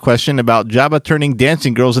Chris a question about Jabba turning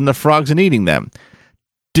dancing girls into frogs and eating them.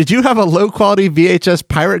 Did you have a low-quality VHS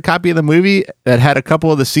pirate copy of the movie that had a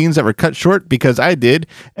couple of the scenes that were cut short? Because I did,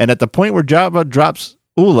 and at the point where Jabba drops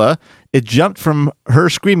Ula, it jumped from her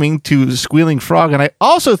screaming to squealing frog, and I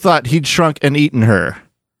also thought he'd shrunk and eaten her.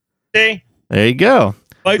 Hey. There you go.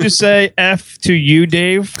 I'd like to say F to you,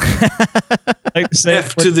 Dave. Like to say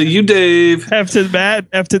F to the you, Dave. F to Matt.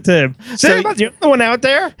 F to Tim. Say about the other one out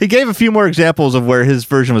there. He gave a few more examples of where his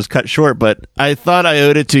version was cut short, but I thought I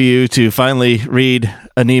owed it to you to finally read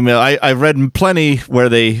an email. I've read plenty where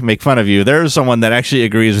they make fun of you. There's someone that actually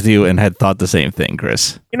agrees with you and had thought the same thing,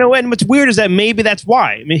 Chris. You know, and what's weird is that maybe that's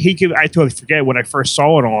why. I mean, I totally forget when I first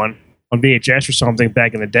saw it on VHS or something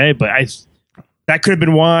back in the day, but that could have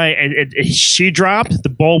been why she dropped. The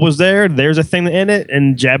bowl was there. There's a thing in it,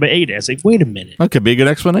 and Jabba ate it. It's like, wait a minute. That could be a good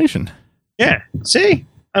explanation. Yeah. See?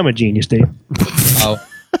 I'm a genius, Dave. Oh,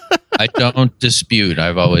 I don't dispute.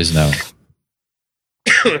 I've always known.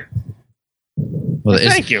 Well,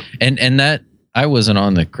 thank you. And that I wasn't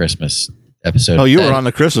on the Christmas episode. Oh, you were on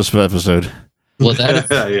the Christmas episode. Well,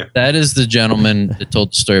 that is the gentleman that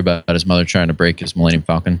told the story about his mother trying to break his Millennium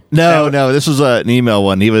Falcon. No, this was an email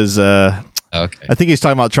one. He was... Okay. I think he's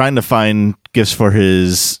talking about trying to find gifts for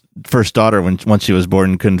his first daughter once she was born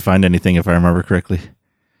and couldn't find anything, if I remember correctly.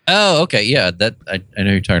 Oh, okay. Yeah, that I know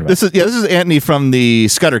who you're talking about. This is Anthony from the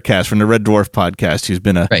Scuddercast, from the Red Dwarf podcast. He's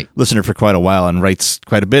been a listener for quite a while and writes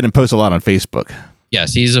quite a bit and posts a lot on Facebook.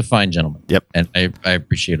 Yes, he's a fine gentleman. Yep. And I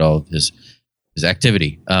appreciate all of his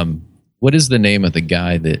activity. What is the name of the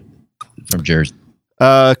guy from Jersey?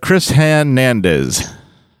 Chris Hernandez.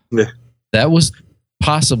 Yeah. That was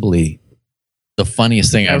possibly the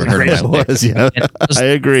funniest thing I ever heard in my life. Yeah. I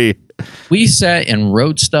agree. We sat and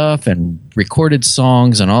wrote stuff and recorded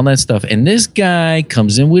songs and all that stuff, and this guy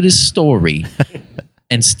comes in with his story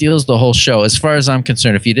and steals the whole show. As far as I'm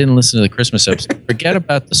concerned, if you didn't listen to the Christmas episode, forget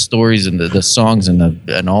about the stories and the songs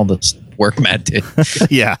and all the work Matt did.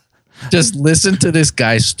 Yeah. Just listen to this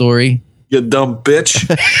guy's story. You dumb bitch.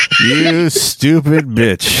 You stupid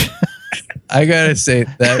bitch. I gotta say,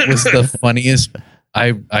 that was the funniest.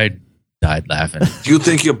 I died laughing. Do you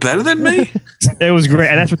think you're better than me? It was great,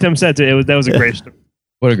 and that's what Tim said too. That was a great story.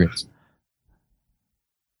 What a great story.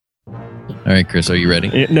 All right, Chris, are you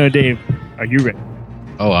ready? No, Dave, are you ready?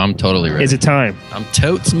 Oh, I'm totally ready. Is it time? I'm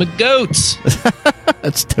totes my goats.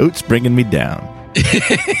 That's totes bringing me down.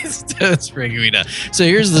 It's totes bringing me down. So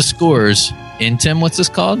here's the scores. And Tim, what's this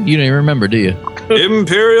called? You don't even remember, do you?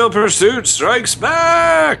 Imperial Pursuit Strikes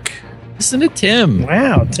Back. Listen to Tim.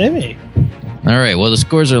 Wow, Timmy. All right, well, the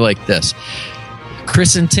scores are like this.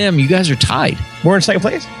 Chris and Tim, you guys are tied. We're in second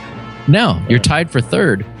place? No, you're tied for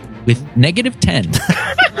third with -10.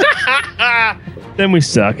 Then we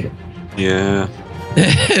suck. Yeah.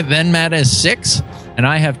 Then Matt has 6, and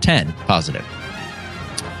I have 10 positive.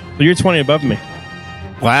 Well, you're 20 above me.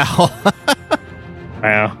 Wow.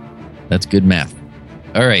 Wow. That's good math.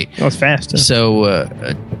 All right. That was fast. Huh?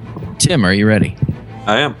 So, Tim, are you ready?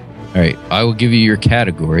 I am. All right. I will give you your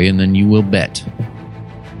category, and then you will bet.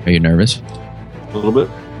 Are you nervous? A little bit.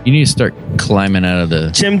 You need to start climbing out of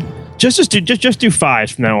the... Tim, just do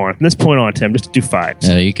 5s from now on. From this point on, Tim, just do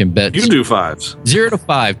 5s. You can bet. You can do 5s. 0 to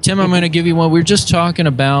 5. Tim, I'm going to give you one. We were just talking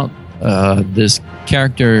about this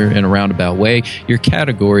character in a roundabout way. Your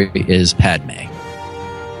category is Padme.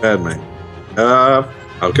 Padme.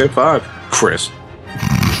 Okay, 5. Chris.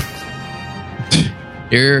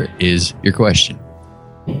 Here is your question.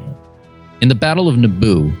 In the Battle of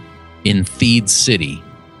Naboo, in Theed City,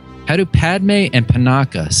 how do Padme and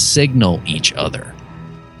Panaka signal each other?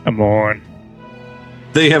 Come on.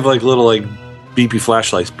 They have little beepy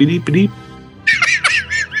flashlights. Beep beep.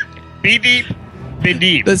 Beep beep. Beep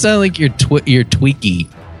beep. That sounds like your tweaky.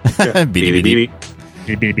 Beep beep beep.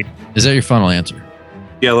 Beep beep beep. Is that your final answer?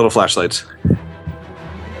 Yeah, little flashlights.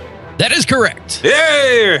 That is correct.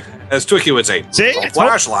 Yay! As Twiki would say. See?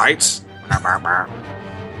 Flashlights.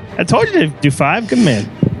 I told you to do 5. Good man.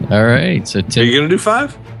 All right. So Are Tim, you going to do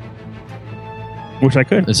 5? Wish I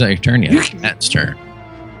could. it's not your turn yet. It's Matt's turn.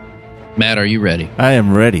 Matt, are you ready? I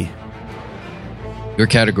am ready. Your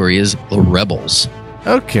category is the Rebels.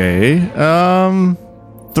 Okay.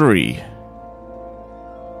 3.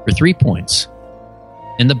 For 3 points.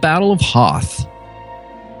 In the Battle of Hoth,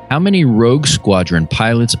 how many Rogue Squadron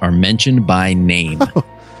pilots are mentioned by name?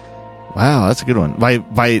 Wow, that's a good one.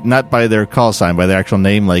 By not by their call sign, by their actual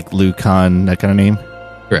name, like Luke, Han, that kind of name?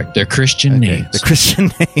 Correct. They're Christian names. They're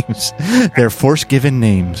Christian names. They're Force-given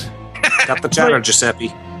names. Got the chatter, Giuseppe.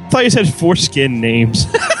 I thought you said foreskin names.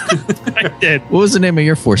 I did. What was the name of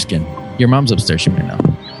your foreskin? Your mom's upstairs. She may know.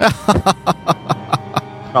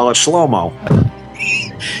 Call it Shlomo.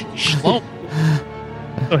 Shlomo.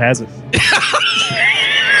 Who has it?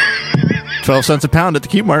 12 cents a pound at the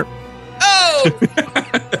Q Mart. Oh!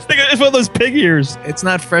 It's one of those pig ears. It's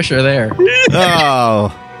not fresher there.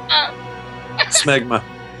 Oh. Smegma.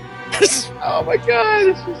 Oh my god,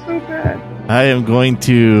 this is so bad. I am going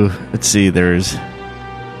to, let's see, there's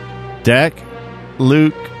Dak,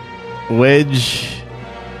 Luke, Wedge.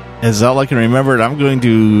 Is all I can remember. And I'm going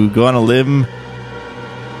to go on a limb.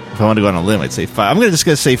 If I want to go on a limb, I'd say 5. I'm just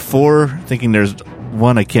going to say 4, thinking there's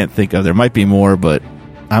one I can't think of. There might be more, but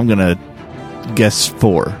I'm going to guess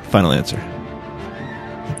 4. Final answer.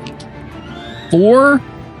 4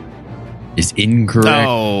 is incorrect.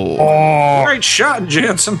 Oh. Great shot,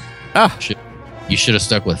 Jansen. You should have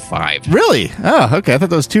stuck with 5. Really? Oh, okay. I thought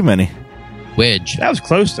that was too many. Wedge. That was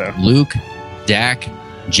close, though. Luke, Dak,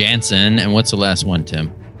 Jansen, and what's the last one,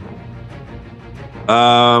 Tim?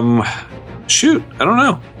 Shoot, I don't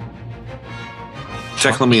know.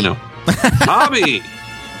 Teclamino. Hobby.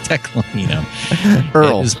 Teclamino.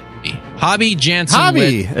 Earl. Hobby, Jansen,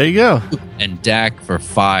 Hobby. Wedge, There you go. and Dak for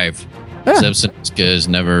 5. Yeah. Zebsiniska is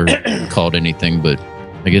never called anything, but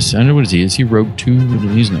I guess I don't know what is he. Is he Rogue 2?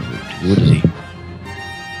 He's not Rogue 2. What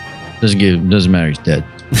is he? Doesn't matter. He's dead.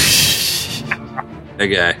 That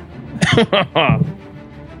guy. All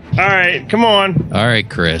right, come on. All right,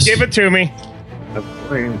 Chris. Give it to me.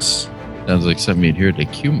 Planes. Sounds like something you'd hear at the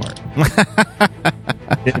Q Mart.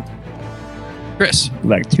 Chris.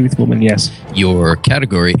 Black Tooth Woman, yes. Your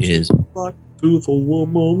category is Beautiful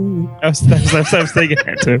woman. That's what I was thinking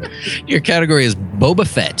that too. Your category is Boba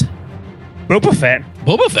Fett. Boba Fett.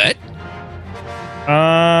 Boba Fett?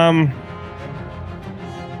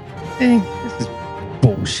 This is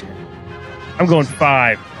bullshit. I'm going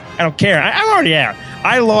 5. I don't care. I'm already out.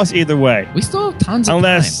 I lost either way. We still have tons of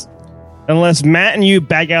time. Unless Matt and you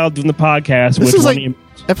back out doing the podcast. This is like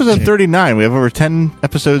episode 39. We have over 10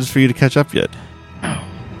 episodes for you to catch up yet.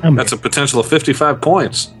 That's a potential of 55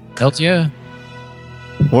 points. Hells yeah.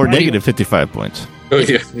 Or negative 55 points. Oh,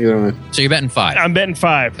 yeah. So you're betting 5. I'm betting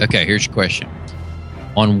 5. Okay, here's your question.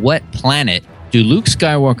 On what planet do Luke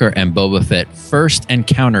Skywalker and Boba Fett first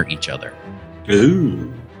encounter each other?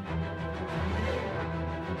 Ooh.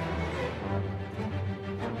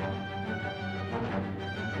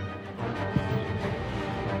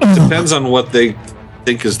 Depends on what they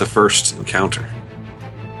think is the first encounter.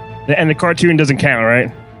 And the cartoon doesn't count,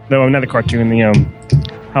 right? No, not the cartoon, the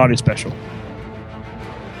holiday special.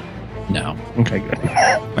 No. Okay, good.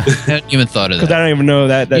 I hadn't even thought of that. Because I don't even know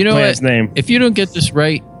that you know planet's what? name. If you don't get this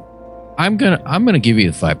right, I'm gonna give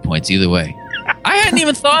you the 5 points either way. I hadn't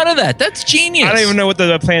even thought of that. That's genius. I don't even know what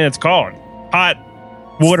the planet's called. Hot,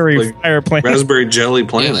 watery Like fire planet. Raspberry jelly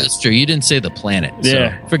planet. Yeah, that's true. You didn't say the planet. So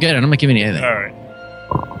Yeah. forget it. I'm not giving you anything. All right.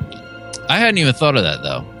 I hadn't even thought of that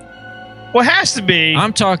though. Well, it has to be.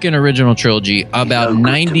 I'm talking original trilogy. About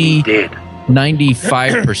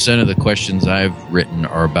 95% of the questions I've written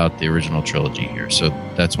are about the original trilogy here. So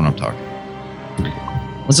that's what I'm talking about.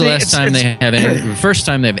 When's the last time they have first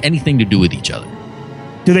time they have anything to do with each other?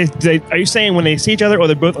 Do they? Are you saying when they see each other, or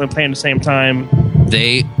they're both on the plane at the same time?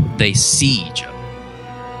 They see each other.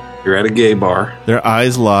 You're at a gay bar. Their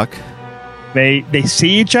eyes lock. They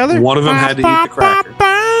see each other. One of them had to eat the cracker.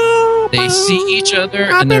 They see each other,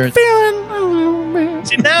 and they're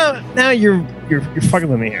See, now you're fucking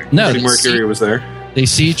with me here. no. Freddie Mercury was there. They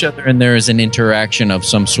see each other, and there is an interaction of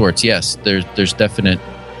some sorts. Yes, there's definite.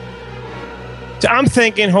 So I'm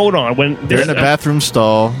thinking, hold on, when They're in a bathroom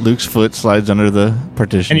stall. Luke's foot slides under the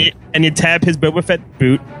partition. and you tap his Boba Fett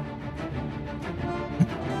boot.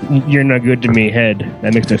 You're not good to me, head.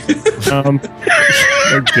 That makes no sense.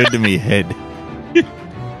 They're good to me, head.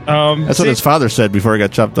 That's what his father said before he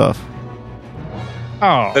got chopped off.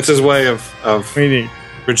 Oh, That's his way of what do you mean?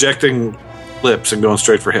 rejecting lips and going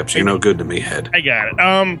straight for hips. You're no good to me, head. I got it.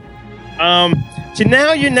 So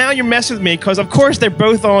now you're messing with me because of course they're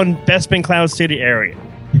both on Bespin Cloud City area.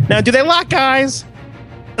 Now, do they lock eyes?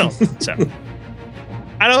 No. So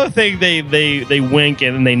I don't think they wink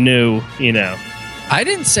and they knew. You know. I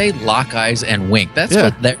didn't say lock eyes and wink. That's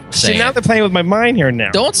what they're saying. See, now they're playing with my mind here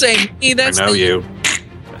now. Don't say me. That's I know you.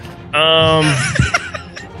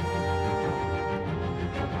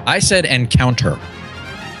 I said encounter.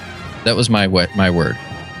 That was my word.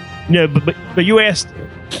 No, but you asked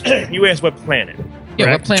what planet? Yeah,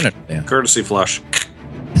 correct? what planet? Yeah. Courtesy flush.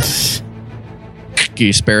 Can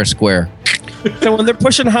you spare a square? So when they're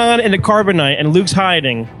pushing Han into carbonite and Luke's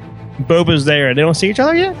hiding, Boba's there. They don't see each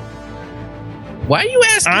other yet. Why are you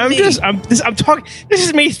asking me? I'm talking. This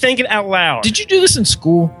is me thinking out loud. Did you do this in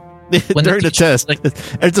school? During the test,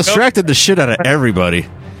 it distracted the shit out of everybody.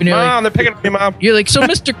 Mom, they're picking up me, Mom. You're like, so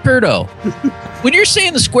Mr. Curto, when you're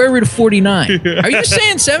saying the square root of 49, are you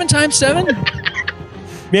saying 7 times 7?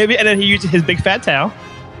 Maybe, and then he uses his big fat towel.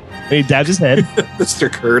 And he dabs his head. Mr.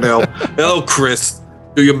 Curto. Hello, Chris.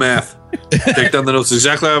 Do your math. Take down the notes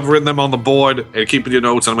exactly how I've written them on the board and keep your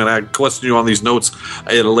notes. I'm going to question you on these notes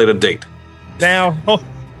at a later date. Now,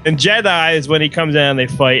 in Jedi is when he comes down, they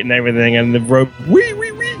fight and everything, and the rope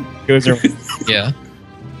goes around. Yeah.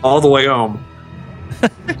 All the way home.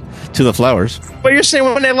 To the flowers. But you're saying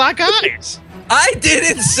when they lock eyes. I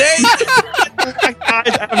didn't say lock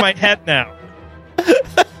eyes out of my head now.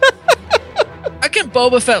 How can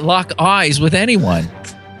Boba Fett lock eyes with anyone?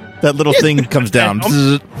 That little thing comes down.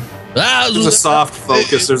 There's a soft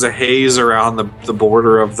focus. There's a haze around the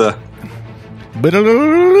border of the screen.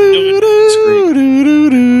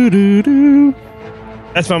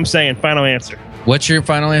 That's what I'm saying. Final answer. What's your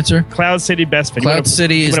final answer? Cloud City Bespin. Cloud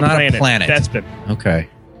City is not a planet. Bespin. Okay.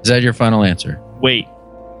 Is that your final answer? Wait.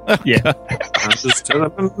 Yeah. I'm just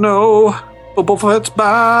telling me no. Boba Fett's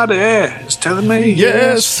body is telling me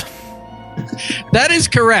yes. That is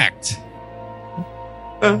correct.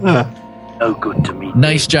 Oh, good to me.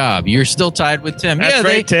 Nice job. You're still tied with Tim. That's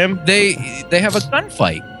right, Tim. They have a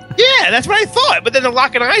gunfight. Yeah, that's what I thought. But then the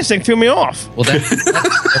locking eyes thing threw me off. Well,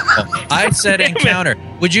 I said encounter.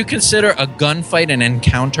 Would you consider a gunfight an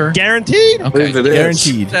encounter? Guaranteed. Okay.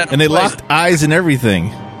 Guaranteed. And they locked eyes and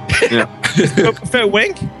everything. Yeah. Fat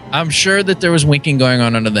wink? I'm sure that there was winking going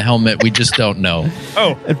on under the helmet. We just don't know.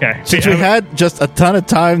 Oh, okay. Since we had just a ton of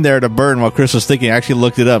time there to burn while Chris was thinking, I actually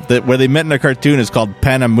looked it up. That where they met in the cartoon is called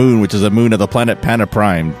Pana Moon, which is a moon of the planet Pana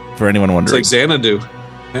Prime, for anyone wondering. It's like Xanadu.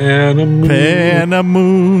 Pana Moon. Pana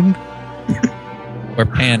Moon. Or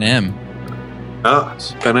Pan Am. Oh,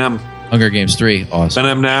 Pan Am. Hunger Games 3. Awesome.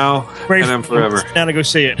 Pan Am now. Pan Am forever. Now to go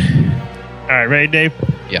see it. All right, ready, Dave?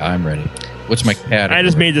 Yeah, I'm ready. What's my category? I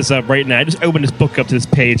just made this up right now. I just opened this book up to this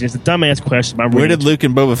page. It's a dumbass question. But Where did Luke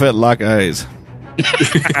and Boba Fett lock eyes?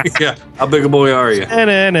 Yeah. How big a boy are you? Na,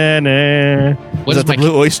 na, na, na. What is that the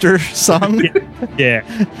Blue Oyster song? Yeah.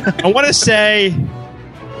 I want to say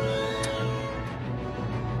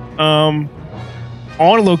on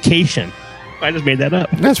location. I just made that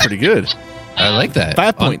up. That's pretty good. I like that.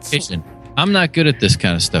 5 points. Location. I'm not good at this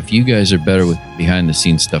kind of stuff. You guys are better with behind the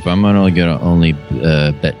scenes stuff. I'm only going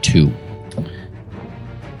to bet 2.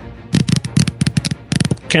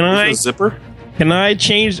 Can I? A zipper? Can I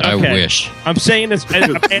change? Okay. I wish. I'm saying this.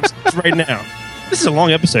 I'm answering this right now. This is a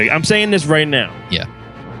long episode. I'm saying this right now. Yeah.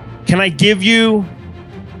 Can I give you?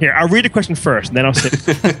 Here, I'll read the question first, and then I'll say.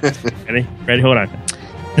 Ready? Ready? Hold on.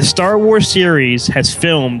 The Star Wars series has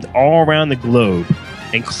filmed all around the globe,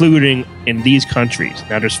 including in these countries.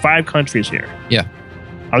 Now, there's 5 countries here. Yeah.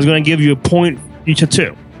 I was going to give you a point each of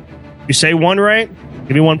 2. You say 1 right,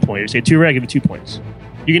 give me 1 point. You say 2 right, give me 2 points.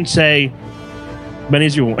 You can say many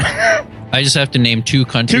as you want. I just have to name 2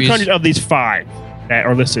 countries. 2 countries of these 5 that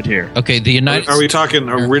are listed here. Okay, the United. Are we talking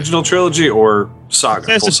original trilogy or saga?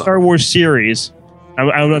 That's the Star Wars series.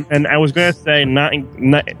 I was going to say not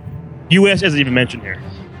U.S. isn't even mentioned here.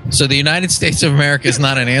 So the United States of America is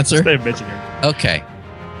not an answer? It's not even mentioned here. Okay.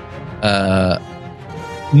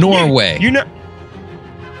 Norway. You know,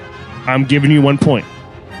 I'm giving you 1 point.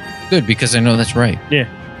 Good, because I know that's right. Yeah.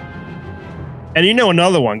 And you know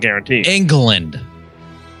another one, guaranteed. England.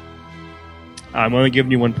 I'm only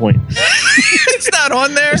giving you 1 point. It's not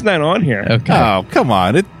on there? It's not on here. Okay. Oh, come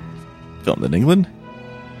on. It filmed in England.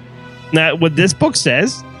 Now, what this book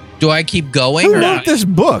says... Do I keep going? Who wrote this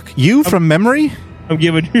book? You from memory? I'm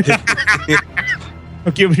giving you...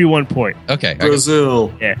 I'm giving you 1 point. Okay.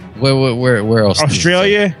 Brazil. Yeah. Where else?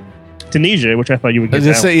 Australia, Tunisia, which I thought you would I get was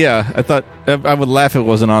just say, yeah. I thought I would laugh if it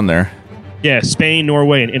wasn't on there. Yeah, Spain,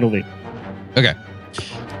 Norway, and Italy. Okay.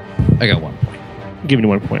 I got 1 point. I'm giving you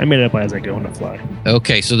 1 point. I made it up as I go on the fly.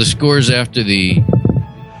 Okay, so the scores after the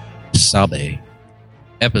Sabe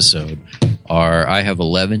episode are I have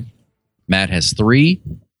 11, Matt has 3,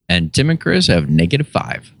 and Tim and Chris have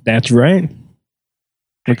 -5. That's right.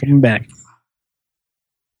 We're coming back.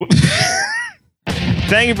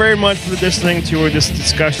 thank you very much for listening to this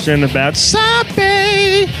discussion about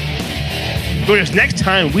Sabe. Join us next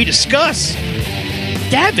time we discuss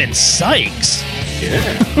Gavin Sykes.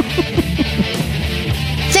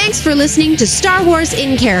 Thanks for listening to Star Wars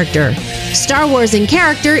in Character. Star Wars in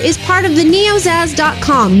Character is part of the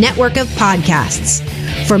NEOZAZ.com network of podcasts.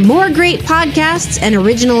 For more great podcasts and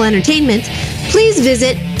original entertainment, please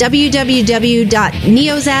visit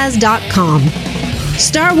www.neozaz.com.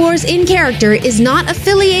 Star Wars in Character is not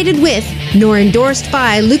affiliated with nor endorsed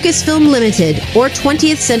by Lucasfilm Limited or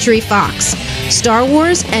 20th Century Fox. Star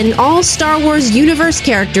Wars and all Star Wars universe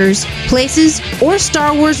characters, places, or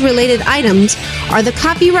Star Wars related items are the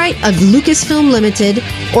copyright of Lucasfilm Limited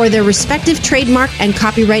or their respective trademark and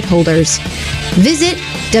copyright holders. Visit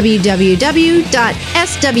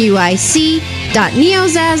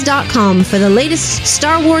www.swic.neozaz.com for the latest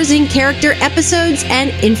Star Wars in Character episodes and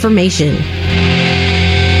information.